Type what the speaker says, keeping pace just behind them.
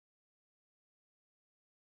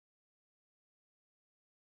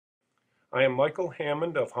I am Michael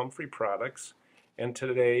Hammond of Humphrey Products, and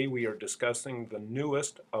today we are discussing the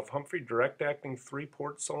newest of Humphrey direct-acting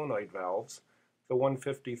 3-port solenoid valves, the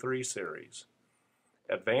 153 series.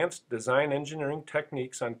 Advanced design engineering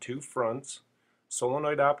techniques on two fronts,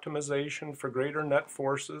 solenoid optimization for greater net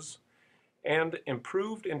forces, and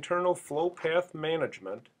improved internal flow path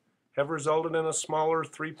management have resulted in a smaller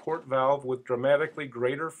 3-port valve with dramatically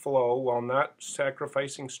greater flow while not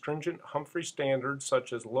sacrificing stringent Humphrey standards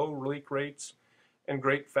such as low leak rates and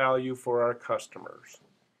great value for our customers.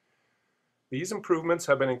 These improvements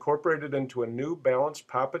have been incorporated into a new balanced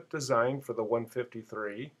poppet design for the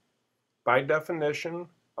 153. By definition,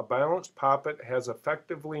 a balanced poppet has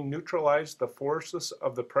effectively neutralized the forces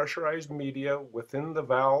of the pressurized media within the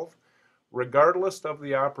valve regardless of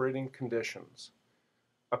the operating conditions.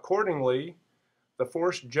 Accordingly, the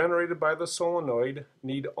force generated by the solenoid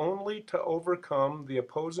need only to overcome the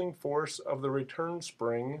opposing force of the return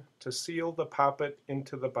spring to seal the poppet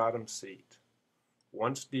into the bottom seat.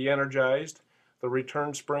 Once de-energized, the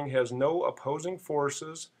return spring has no opposing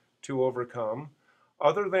forces to overcome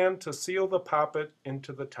other than to seal the poppet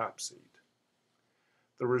into the top seat.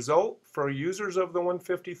 The result for users of the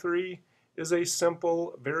 153 is a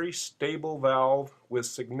simple, very stable valve with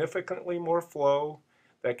significantly more flow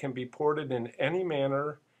that can be ported in any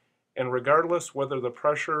manner, and regardless whether the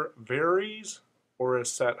pressure varies or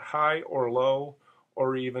is set high or low,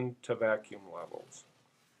 or even to vacuum levels.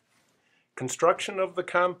 Construction of the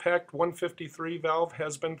compact 153 valve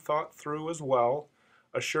has been thought through as well,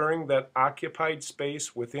 assuring that occupied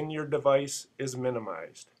space within your device is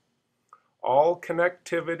minimized. All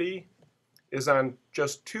connectivity is on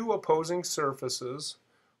just two opposing surfaces,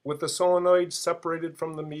 with the solenoid separated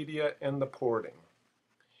from the media and the porting.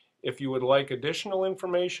 If you would like additional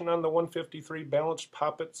information on the 153 balanced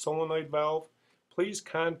poppet solenoid valve, please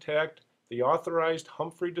contact the authorized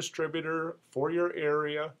Humphrey distributor for your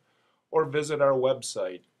area or visit our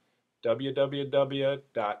website,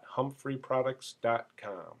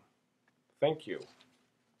 www.humphreyproducts.com. Thank you.